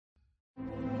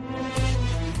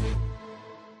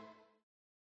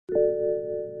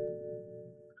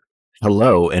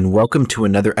Hello, and welcome to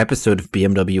another episode of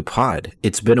BMW Pod.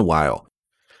 It's been a while.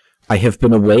 I have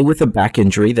been away with a back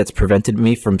injury that's prevented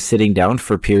me from sitting down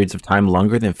for periods of time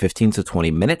longer than 15 to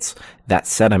 20 minutes. That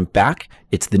said, I'm back.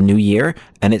 It's the new year,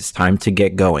 and it's time to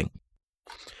get going.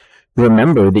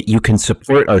 Remember that you can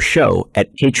support our show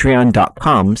at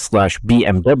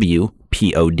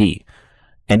patreon.com/BMWPOD.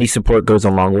 Any support goes a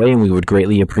long way, and we would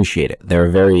greatly appreciate it. There are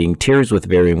varying tiers with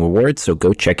varying rewards, so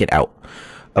go check it out.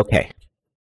 Okay.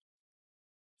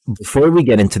 Before we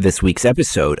get into this week's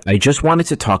episode, I just wanted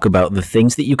to talk about the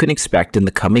things that you can expect in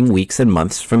the coming weeks and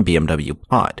months from BMW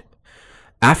Pod.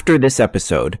 After this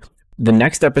episode, the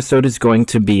next episode is going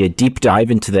to be a deep dive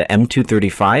into the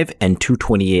M235 and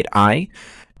 228i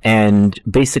and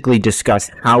basically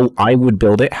discuss how I would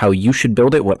build it, how you should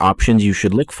build it, what options you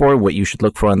should look for, what you should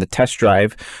look for on the test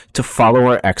drive to follow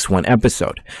our X1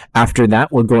 episode. After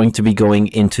that, we're going to be going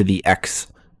into the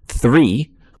X3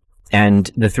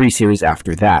 and the 3 Series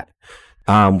after that.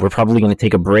 We're probably going to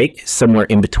take a break somewhere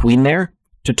in between there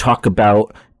to talk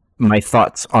about my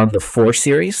thoughts on the 4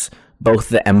 Series, both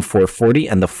the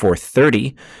M440 and the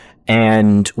 430,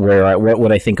 and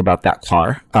what I think about that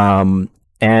car. And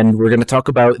we're going to talk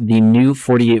about the new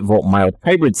 48-volt mild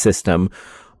hybrid system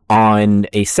on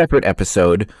a separate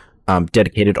episode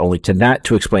dedicated only to that,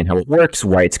 to explain how it works,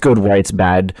 why it's good, why it's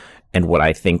bad, and what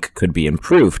I think could be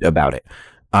improved about it.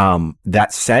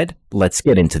 That said, let's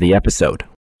get into the episode.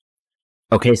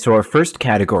 Okay, so our first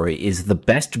category is the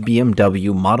best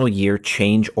BMW model year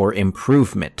change or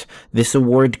improvement. This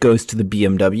award goes to the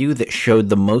BMW that showed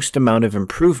the most amount of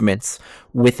improvements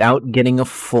without getting a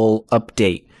full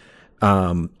update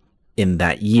in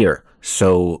that year.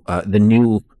 So the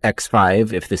new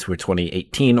X5, if this were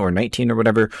 2018 or 19 or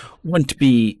whatever, wouldn't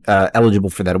be eligible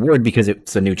for that award because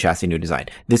it's a new chassis, new design.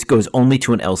 This goes only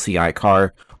to an LCI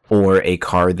car or a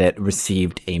car that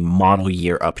received a model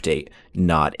year update,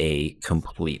 not a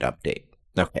complete update.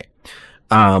 Okay.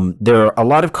 There are a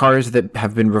lot of cars that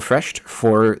have been refreshed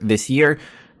for this year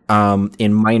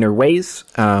in minor ways.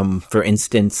 For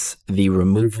instance, the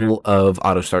removal of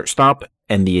auto start stop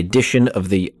and the addition of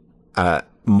the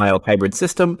mild hybrid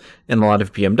system in a lot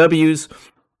of BMWs.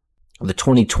 The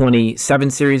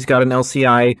 2027 series got an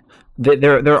LCI.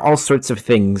 There are all sorts of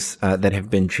things that have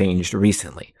been changed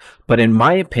recently. But in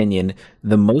my opinion,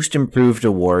 the most improved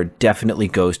award definitely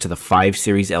goes to the 5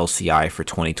 Series LCI for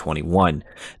 2021.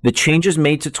 The changes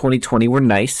made to 2020 were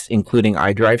nice, including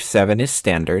iDrive 7 is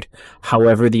standard.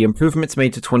 However, the improvements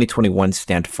made to 2021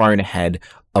 stand far and ahead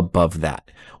above that.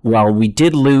 While we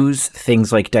did lose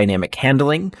things like dynamic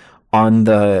handling on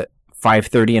the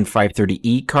 530 and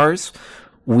 530e cars,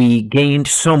 we gained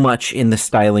so much in the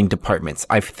styling departments.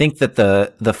 I think that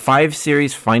the 5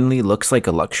 Series finally looks like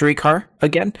a luxury car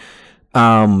again.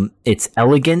 It's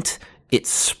elegant,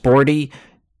 it's sporty.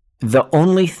 The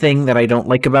only thing that I don't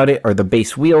like about it are the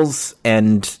base wheels,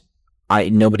 and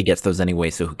nobody gets those anyway,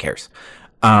 so who cares?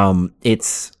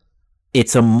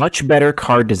 It's a much better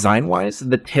car design-wise.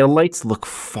 The taillights look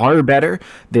far better.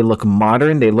 They look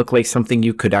modern. They look like something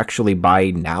you could actually buy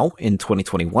now in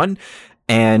 2021.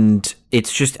 And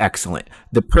it's just excellent.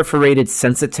 The perforated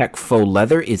Sensatec faux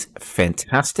leather is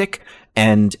fantastic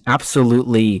and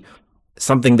absolutely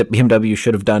something that BMW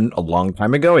should have done a long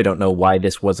time ago. I don't know why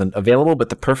this wasn't available, but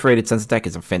the perforated Sensatec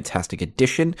is a fantastic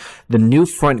addition. The new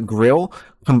front grille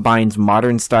combines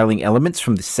modern styling elements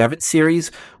from the 7 Series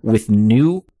with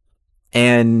new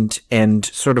and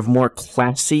sort of more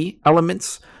classy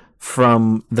elements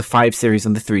from the 5 Series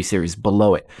and the 3 Series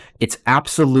below it. It's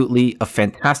absolutely a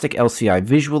fantastic LCI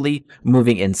visually.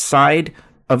 Moving inside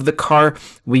of the car,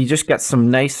 we just got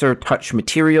some nicer touch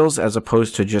materials as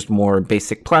opposed to just more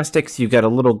basic plastics. You got a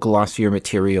little glossier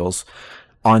materials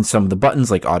on some of the buttons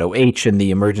like Auto H and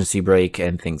the emergency brake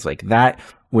and things like that,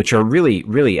 which are really,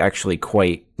 really actually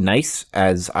quite nice,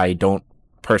 as I don't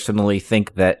personally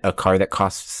think that a car that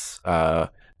costs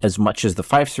as much as the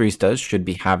 5 Series does should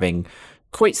be having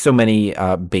quite so many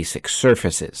basic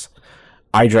surfaces.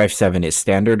 iDrive 7 is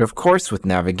standard, of course, with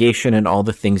navigation and all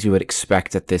the things you would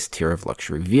expect at this tier of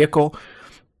luxury vehicle.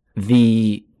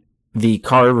 The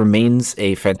car remains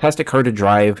a fantastic car to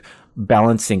drive,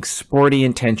 balancing sporty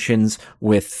intentions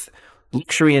with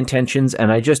luxury intentions,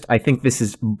 and I think this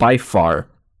is by far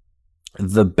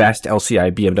the best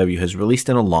LCI BMW has released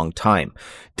in a long time.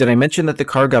 Did I mention that the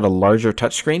car got a larger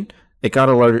touchscreen? It got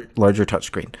a larger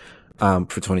touchscreen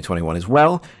for 2021 as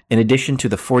well, in addition to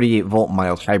the 48-volt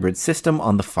mild hybrid system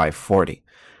on the 540.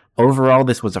 Overall,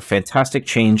 this was a fantastic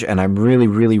change, and I'm really,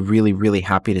 really, really, really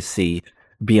happy to see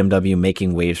BMW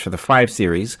making waves for the 5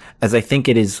 Series, as I think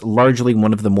it is largely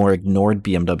one of the more ignored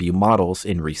BMW models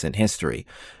in recent history.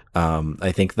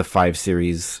 I think the 5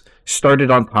 Series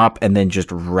started on top and then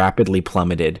just rapidly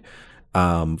plummeted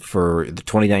for the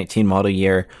 2019 model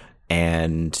year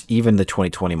and even the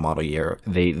 2020 model year.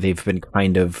 They've been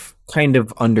kind of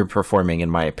underperforming in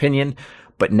my opinion,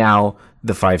 but now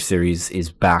the 5 Series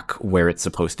is back where it's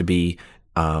supposed to be.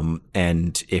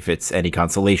 And if it's any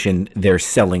consolation, they're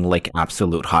selling like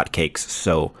absolute hotcakes.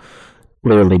 So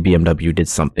clearly BMW did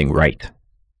something right.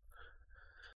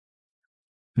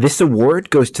 This award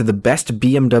goes to the best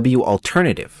BMW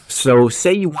alternative. So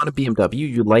say you want a BMW,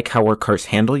 you like how our cars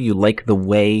handle, you like the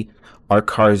way our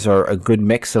cars are a good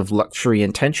mix of luxury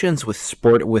intentions with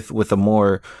sport, with a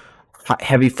more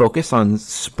heavy focus on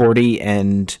sporty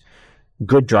and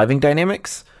good driving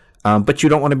dynamics. But you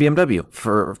don't want a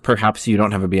BMW. Perhaps you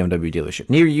don't have a BMW dealership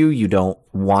near you. You don't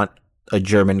want a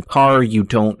German car. You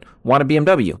don't want a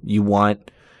BMW. You want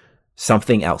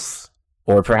something else.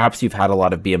 Or perhaps you've had a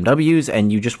lot of BMWs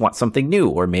and you just want something new.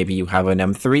 Or maybe you have an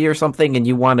M3 or something and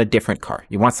you want a different car.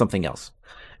 You want something else.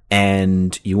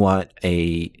 And you want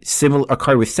a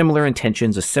car with similar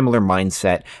intentions, a similar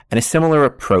mindset, and a similar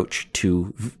approach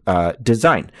to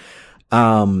design.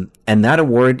 And that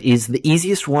award is the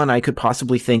easiest one I could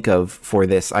possibly think of for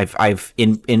this.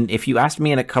 If you asked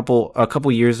me in a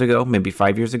couple years ago, maybe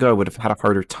 5 years ago, I would have had a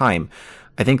harder time.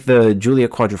 I think the Giulia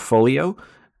Quadrifoglio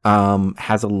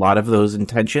has a lot of those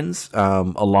intentions,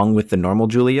 along with the normal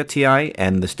Giulia TI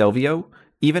and the Stelvio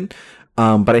even.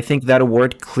 But I think that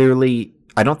award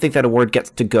I don't think that award gets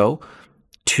to go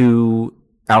to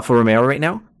Alfa Romeo right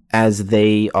now, as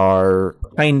they are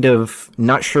kind of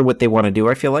not sure what they want to do,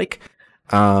 I feel like.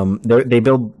 They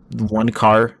build one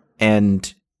car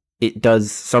and it does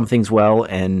some things well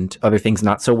and other things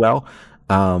not so well.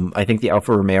 I think the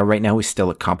Alfa Romeo right now is still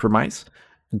a compromise.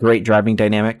 Great driving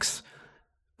dynamics,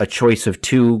 a choice of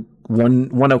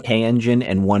one okay engine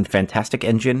and one fantastic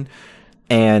engine,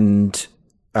 and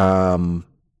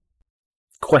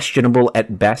questionable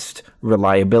at best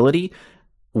reliability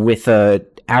with a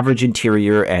average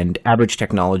interior and average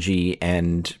technology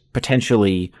and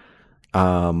potentially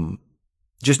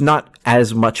just not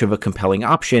as much of a compelling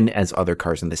option as other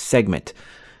cars in this segment.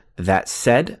 That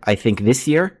said, I think this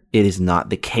year it is not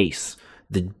the case.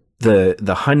 The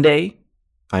Hyundai,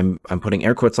 I'm putting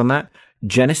air quotes on that,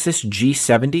 Genesis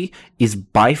G70 is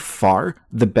by far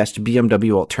the best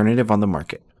BMW alternative on the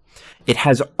market. It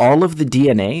has all of the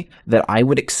DNA that I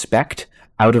would expect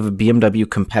out of a BMW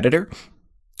competitor.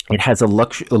 It has a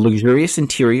luxurious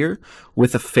interior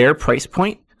with a fair price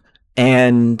point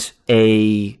and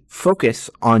a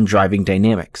focus on driving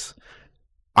dynamics.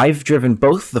 I've driven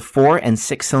both the 4 and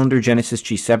 6 cylinder Genesis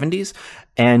G70s,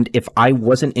 and if I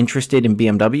wasn't interested in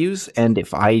BMWs, and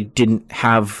if I didn't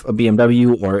have a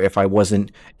BMW, or if I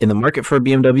wasn't in the market for a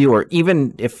BMW, or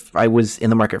even if I was in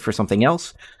the market for something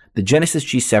else, the Genesis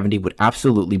G70 would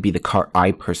absolutely be the car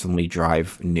I personally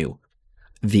drive new.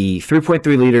 The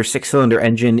 3.3 liter 6-cylinder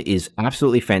engine is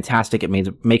absolutely fantastic. It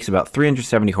makes about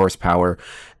 370 horsepower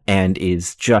and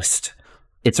is just,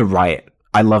 it's a riot.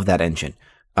 I love that engine.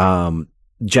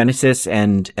 Genesis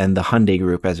and the Hyundai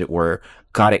group, as it were,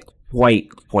 got it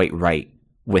quite right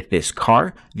with this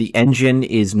car. The engine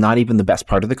is not even the best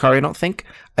part of the car, I don't think.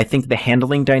 I think the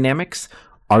handling dynamics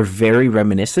are very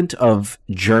reminiscent of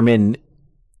German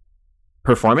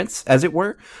performance, as it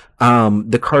were.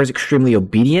 The car is extremely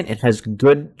obedient. It has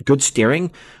good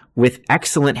steering with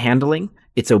excellent handling.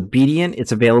 It's obedient.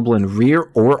 It's available in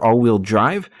rear or all-wheel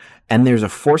drive. And there's a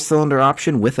 4-cylinder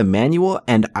option with a manual.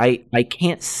 And I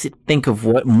can't think of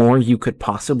what more you could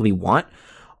possibly want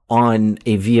on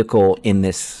a vehicle in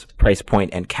this price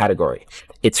point and category.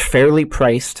 It's fairly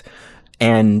priced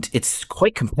and it's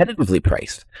quite competitively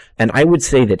priced. And I would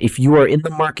say that if you are in the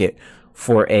market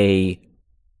for a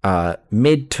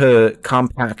mid to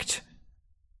compact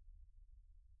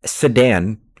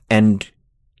sedan and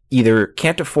either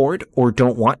can't afford or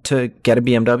don't want to get a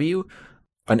BMW,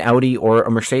 an Audi, or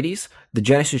a Mercedes, the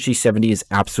Genesis G70 is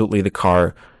absolutely the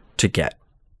car to get.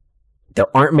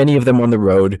 There aren't many of them on the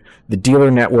road. The dealer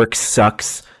network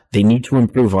sucks. They need to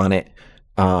improve on it.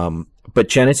 But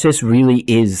Genesis really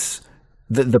is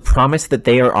the promise that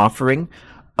they are offering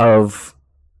of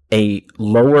a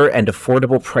lower and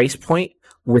affordable price point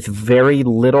with very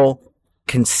little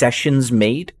concessions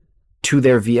made to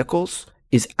their vehicles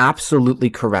is absolutely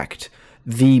correct.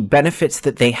 The benefits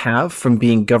that they have from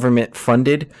being government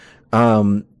funded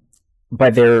by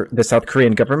the South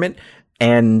Korean government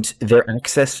and their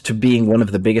access to being one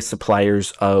of the biggest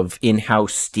suppliers of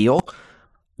in-house steel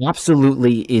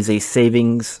absolutely is a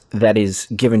savings that is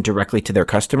given directly to their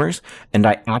customers. And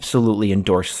I absolutely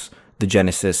endorse the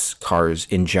Genesis cars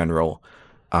in general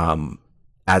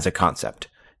as a concept.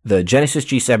 The Genesis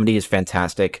G70 is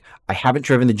fantastic. I haven't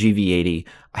driven the GV80.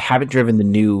 I haven't driven the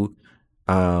new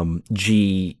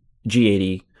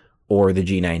G80 or the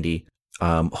G90.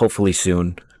 Hopefully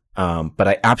soon. But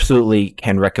I absolutely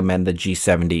can recommend the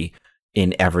G70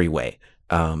 in every way.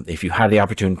 If you have the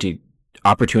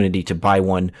opportunity to buy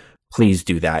one, please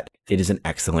do that. It is an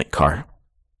excellent car.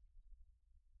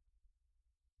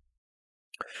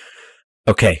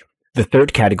 Okay. The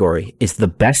third category is the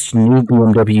best new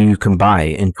BMW you can buy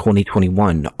in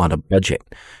 2021 on a budget.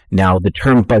 Now, the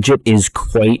term budget is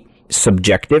quite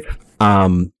subjective.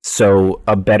 So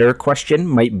a better question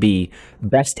might be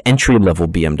best entry level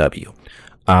BMW.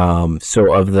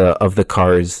 So of the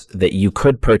cars that you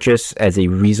could purchase as a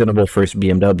reasonable first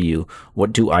BMW,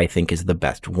 what do I think is the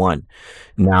best one?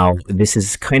 Now, this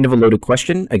is kind of a loaded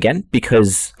question again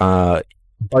because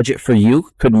budget for you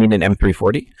could mean an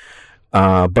M340.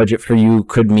 Budget for you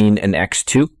could mean an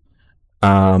X2.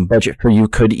 Budget for you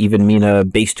could even mean a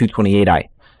base 228i.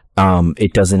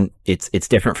 It doesn't. It's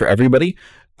different for everybody.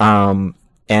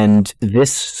 And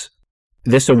this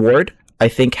award, I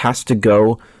think, has to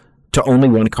go to only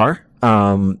one car.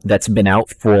 That's been out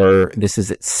for, this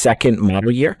is its second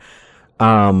model year.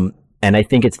 And I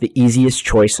think it's the easiest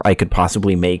choice I could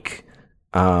possibly make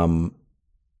for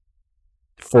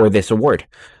this award.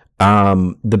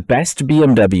 The best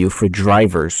BMW for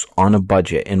drivers on a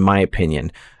budget, in my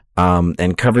opinion,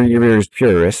 and cover your ears,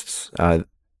 purists,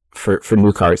 for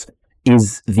new cars,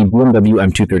 is the BMW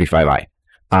M235i.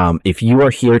 If you are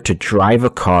here to drive a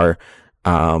car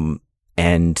and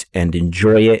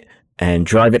enjoy it and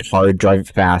drive it hard, drive it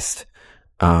fast,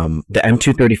 the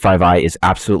M235i is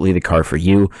absolutely the car for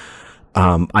you.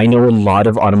 I know a lot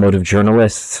of automotive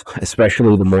journalists,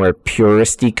 especially the more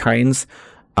puristy kinds,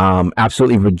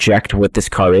 absolutely reject what this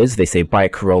car is. They say, buy a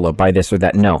Corolla, buy this or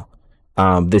that. No,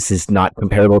 this is not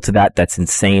comparable to that. That's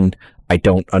insane. I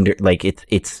don't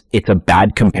it's a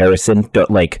bad comparison.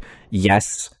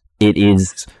 Yes, it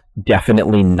is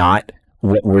definitely not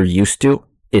what we're used to.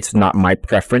 It's not my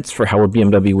preference for how a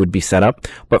BMW would be set up,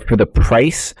 but for the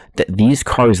price that these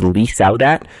cars lease out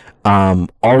at, all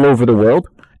over the world,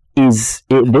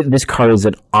 this car is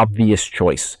an obvious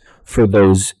choice for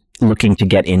those looking to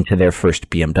get into their first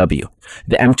BMW.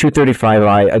 The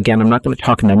M235i, again, I'm not going to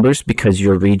talk numbers because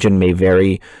your region may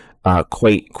vary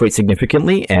quite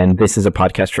significantly, and this is a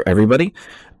podcast for everybody.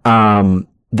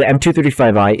 The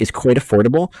M235i is quite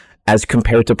affordable as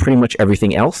compared to pretty much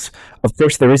everything else. Of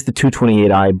course, there is the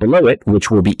 228i below it, which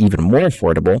will be even more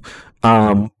affordable.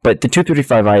 But the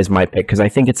 235i is my pick because I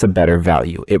think it's a better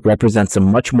value. It represents a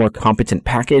much more competent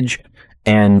package,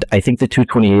 and I think the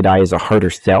 228i is a harder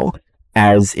sell,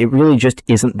 as it really just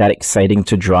isn't that exciting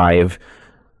to drive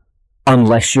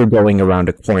unless you're going around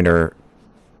a corner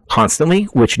constantly,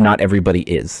 which not everybody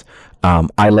is.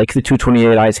 I like the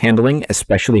 228i's handling,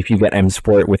 especially if you get M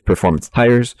Sport with performance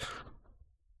tires.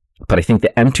 But I think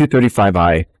the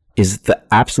M235i is the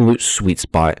absolute sweet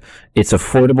spot. It's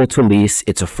affordable to lease,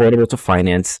 it's affordable to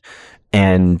finance,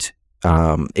 and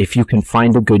if you can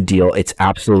find a good deal, it's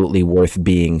absolutely worth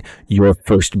being your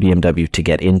first BMW to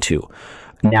get into.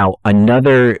 Now,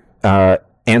 another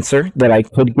answer that I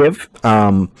could give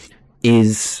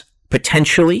is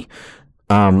potentially,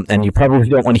 and you probably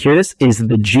don't want to hear this, is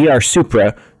the GR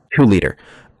Supra 2-liter.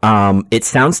 It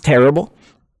sounds terrible.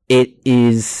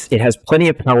 It has plenty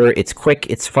of power. It's quick.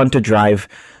 It's fun to drive.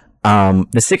 The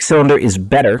 6-cylinder is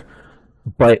better,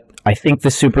 but I think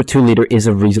the Supra 2-liter is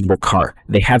a reasonable car.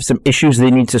 They have some issues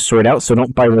they need to sort out, so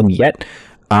don't buy one yet.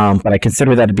 But I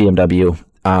consider that a BMW.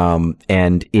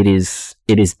 And it is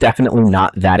definitely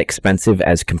not that expensive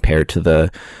as compared to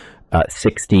the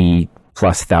 60+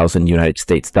 thousand United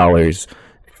States dollars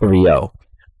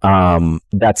 3.0.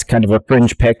 That's kind of a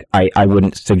fringe pick. I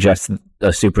wouldn't suggest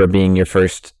a Supra being your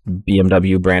first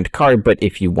BMW brand car, but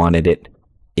if you wanted it,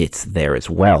 it's there as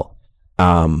well.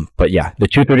 But yeah, the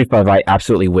 235i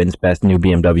absolutely wins best new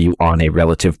BMW on a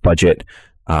relative budget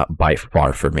by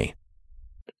far for me.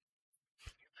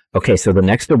 Okay, so the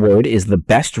next award is the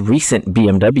best recent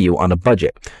BMW on a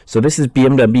budget. So this is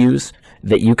BMWs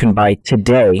that you can buy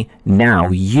today, now,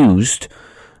 used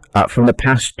from the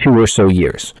past 2 or so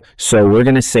years. So we're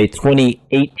going to say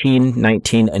 2018,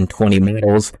 19, and 20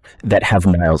 models that have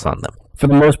miles on them. For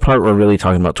the most part, we're really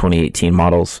talking about 2018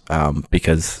 models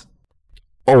because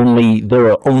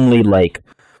there are only like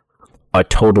a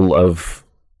total of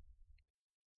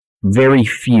very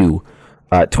few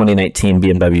 2019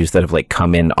 BMWs that have like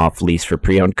come in off lease for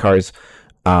pre-owned cars.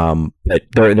 But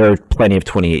there are plenty of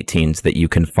 2018s that you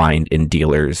can find in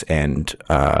dealers and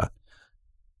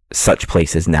such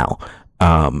places now.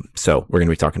 So we're going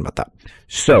to be talking about that.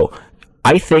 So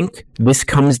I think this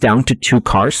comes down to two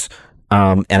cars,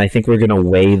 and I think we're going to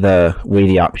weigh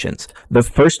the options. The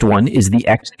first one is the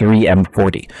X3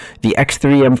 M40. The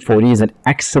X3 M40 is an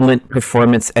excellent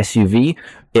performance SUV.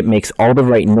 It makes all the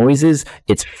right noises.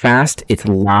 It's fast. It's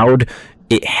loud.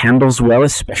 It handles well,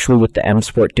 especially with the M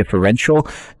Sport differential.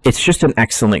 It's just an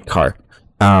excellent car.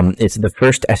 It's the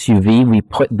first SUV we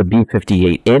put the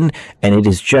B58 in, and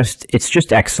it's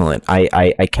just excellent.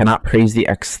 I cannot praise the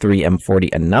X3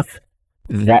 M40 enough.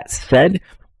 That said,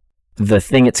 the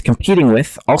thing it's competing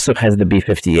with also has the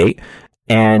B58,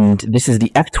 and this is the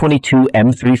F22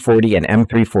 M340 and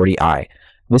M340i.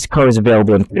 This car is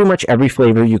available in pretty much every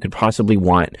flavor you could possibly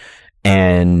want,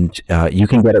 and you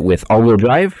can get it with all-wheel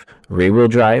drive, rear-wheel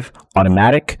drive,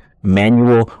 automatic,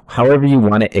 manual, however you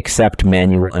want it, except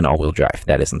manual and all-wheel drive.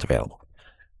 That isn't available.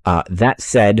 That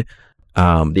said,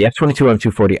 the F22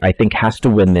 M240, I think, has to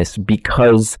win this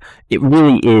because it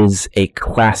really is a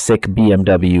classic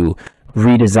BMW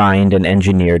redesigned and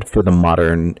engineered for the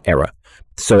modern era.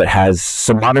 So it has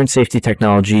some modern safety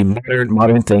technology,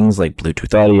 modern things like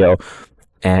Bluetooth audio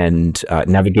and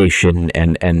navigation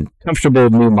and comfortable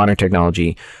new modern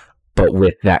technology, but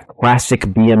with that classic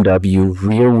BMW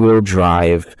rear-wheel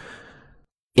drive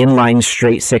inline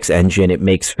straight six engine. It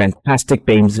makes fantastic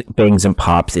bangs and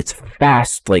pops. It's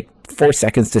fast, like 4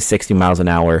 seconds to 60 miles an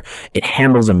hour. It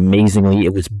handles amazingly.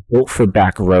 It was built for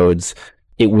back roads.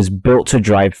 It was built to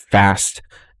drive fast,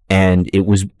 and it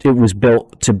was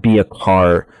built to be a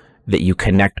car that you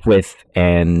connect with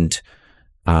and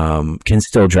can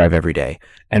still drive every day.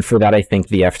 And for that, I think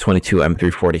the F22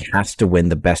 M340 has to win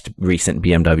the best recent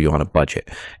BMW on a budget.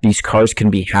 These cars can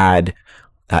be had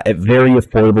at very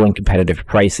affordable and competitive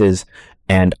prices,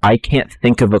 and I can't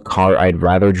think of a car I'd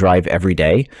rather drive every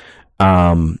day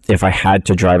if I had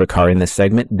to drive a car in this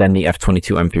segment than the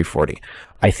F22 M340.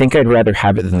 I think I'd rather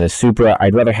have it than the Supra.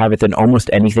 I'd rather have it than almost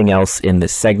anything else in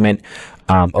this segment.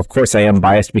 Of course, I am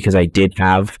biased because I did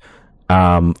have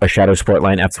a Shadow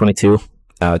Sportline F22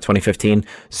 2015,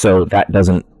 so that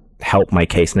doesn't help my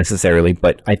case necessarily.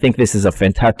 But I think this is a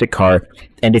fantastic car,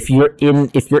 and if you're in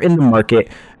the market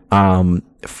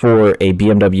for a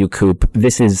BMW coupe,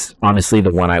 this is honestly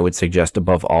the one I would suggest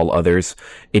above all others.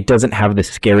 It doesn't have the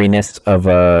scariness of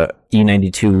a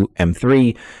E92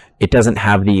 M3. It doesn't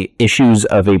have the issues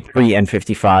of a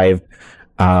pre-N55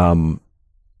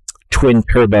 twin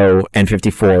turbo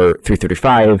N54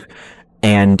 335,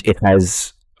 and it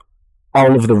has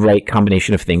all of the right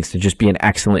combination of things to just be an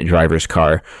excellent driver's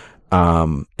car.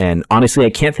 And honestly, I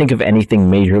can't think of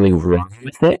anything majorly wrong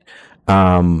with it.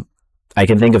 I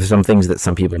can think of some things that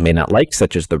some people may not like,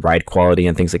 such as the ride quality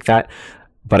and things like that.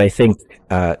 But I think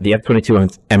the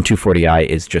F22 M240i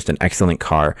is just an excellent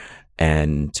car,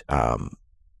 and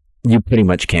you pretty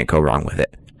much can't go wrong with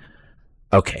it.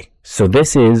 Okay, so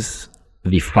this is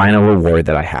the final award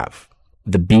that I have,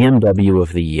 the BMW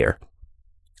of the Year.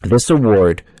 This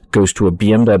award goes to a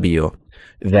BMW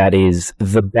that is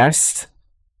the best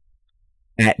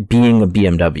at being a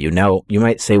BMW. Now, you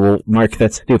might say, well, Mark,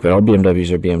 that's stupid. All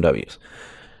BMWs are BMWs.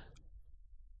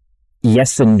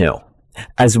 Yes and no.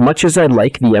 As much as I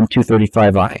like the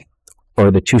M235i,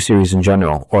 or the 2 Series in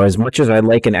general, or as much as I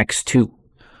like an X2,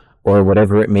 or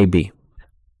whatever it may be,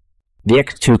 the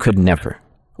X2 could never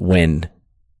win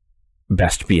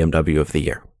Best BMW of the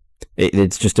Year.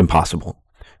 It's just impossible,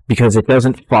 because it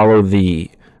doesn't follow the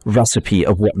recipe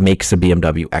of what makes a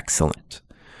BMW excellent.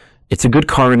 It's a good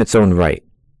car in its own right,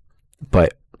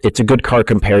 but it's a good car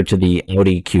compared to the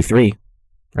Audi Q3,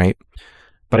 right?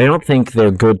 But I don't think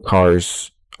they're good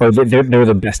cars, or they're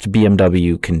the best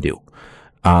BMW can do.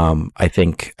 I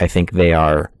think they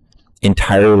are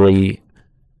entirely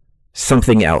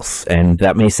something else, and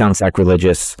that may sound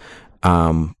sacrilegious,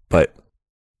 but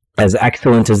as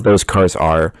excellent as those cars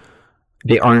are,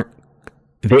 they aren't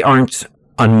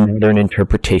a modern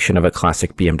interpretation of a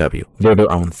classic BMW. They're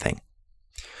their own thing.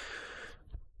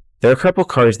 There are a couple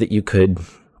cars that you could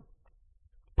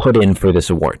put in for this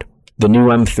award. The new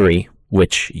M3,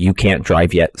 which you can't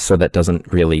drive yet, so that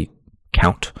doesn't really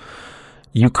count.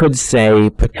 You could say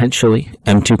potentially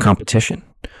M2 Competition.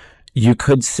 You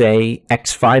could say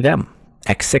X5M,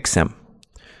 X6M.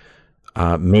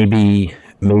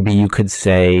 Maybe you could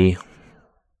say,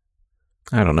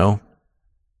 I don't know,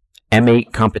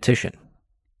 M8 Competition.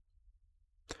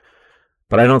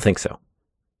 But I don't think so.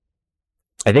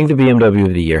 I think the BMW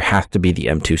of the Year has to be the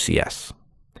M2 CS.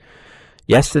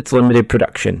 Yes, it's limited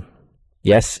production.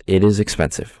 Yes, it is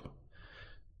expensive.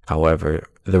 However,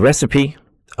 the recipe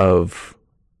of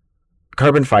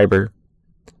carbon fiber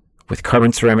with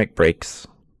carbon ceramic brakes,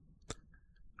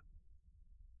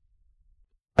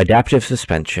 adaptive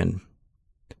suspension,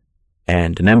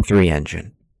 and an M3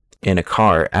 engine in a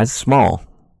car as small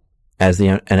as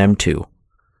an M2,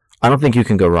 I don't think you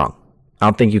can go wrong. I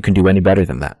don't think you can do any better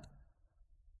than that.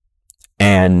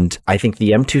 And I think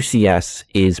the M2 CS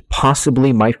is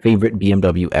possibly my favorite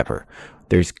BMW ever.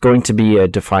 There's going to be a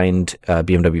defined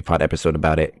BMW Pod episode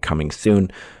about it coming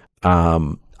soon.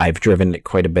 I've driven it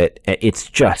quite a bit. It's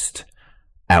just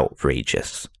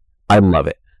outrageous. I love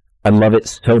it. I love it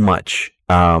so much.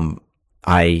 I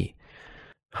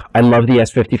love the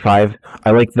S55.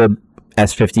 I like the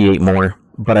S58 more,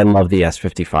 but I love the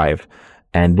S55.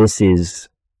 And this is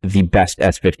the best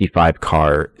S55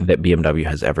 car that BMW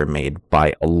has ever made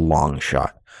by a long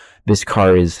shot. This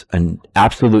car is an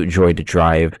absolute joy to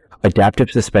drive.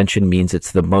 Adaptive suspension means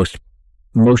it's the most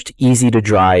easy to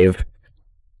drive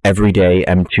everyday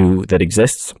M2 that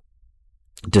exists,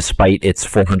 despite its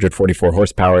 444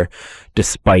 horsepower,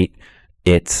 despite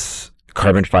its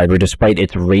carbon fiber, despite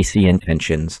its racy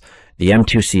intentions. The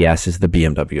M2 CS is the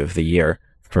BMW of the year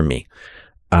for me.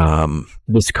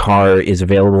 This car is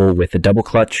available with a double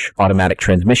clutch automatic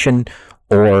transmission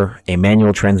or a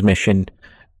manual transmission.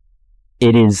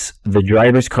 It is the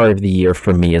driver's car of the year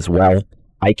for me as well.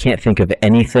 I can't think of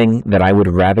anything that I would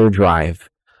rather drive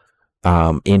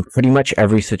in pretty much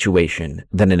every situation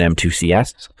than an M2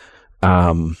 CS.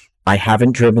 I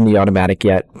haven't driven the automatic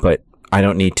yet, but I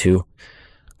don't need to.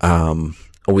 I'm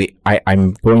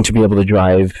going to be able to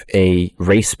drive a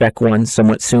race spec one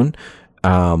somewhat soon.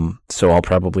 So I'll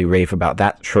probably rave about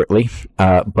that shortly.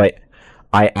 But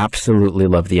I absolutely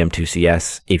love the M2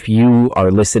 CS. If you are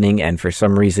listening and for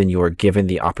some reason you are given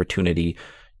the opportunity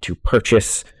to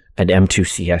purchase an M2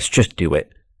 CS, just do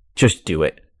it. Just do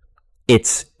it.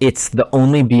 It's the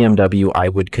only BMW I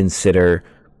would consider,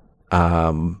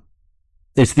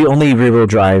 it's the only rear-wheel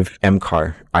drive M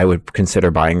car I would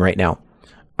consider buying right now.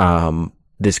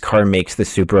 This car makes the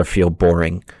Supra feel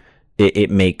boring. It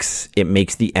makes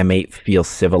the M8 feel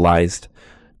civilized,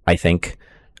 I think.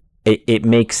 It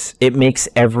makes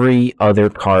every other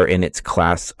car in its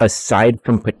class, aside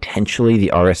from potentially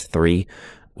the RS3,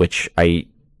 which I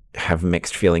have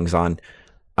mixed feelings on,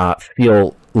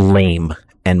 feel lame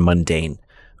and mundane.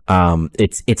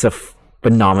 It's a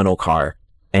phenomenal car,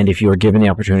 and if you are given the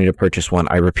opportunity to purchase one,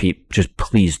 I repeat, just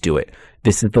please do it.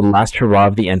 This is the last hurrah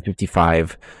of the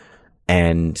N55,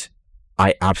 and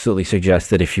I absolutely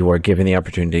suggest that if you are given the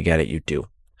opportunity to get it, you do.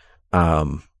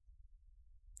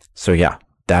 So yeah,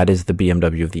 that is the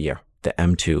BMW of the year, the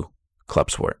M2 Club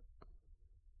Sport.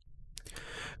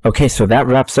 Okay, so that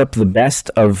wraps up the best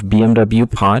of BMW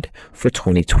Pod for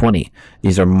 2020.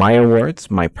 These are my awards,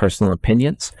 my personal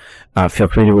opinions. Feel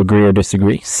free to agree or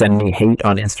disagree. Send me hate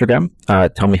on Instagram.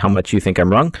 Tell me how much you think I'm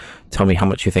wrong. Tell me how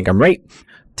much you think I'm right.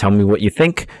 Tell me what you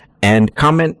think. And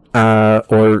comment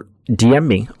or DM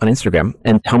me on Instagram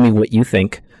and tell me what you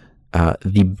think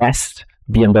the best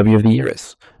BMW of the year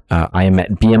is. I am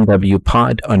at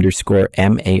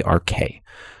BMWpod_MARK.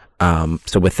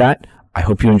 So with that, I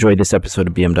hope you enjoyed this episode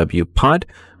of BMW Pod.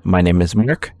 My name is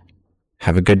Mark.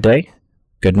 Have a good day,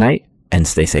 good night, and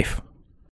stay safe.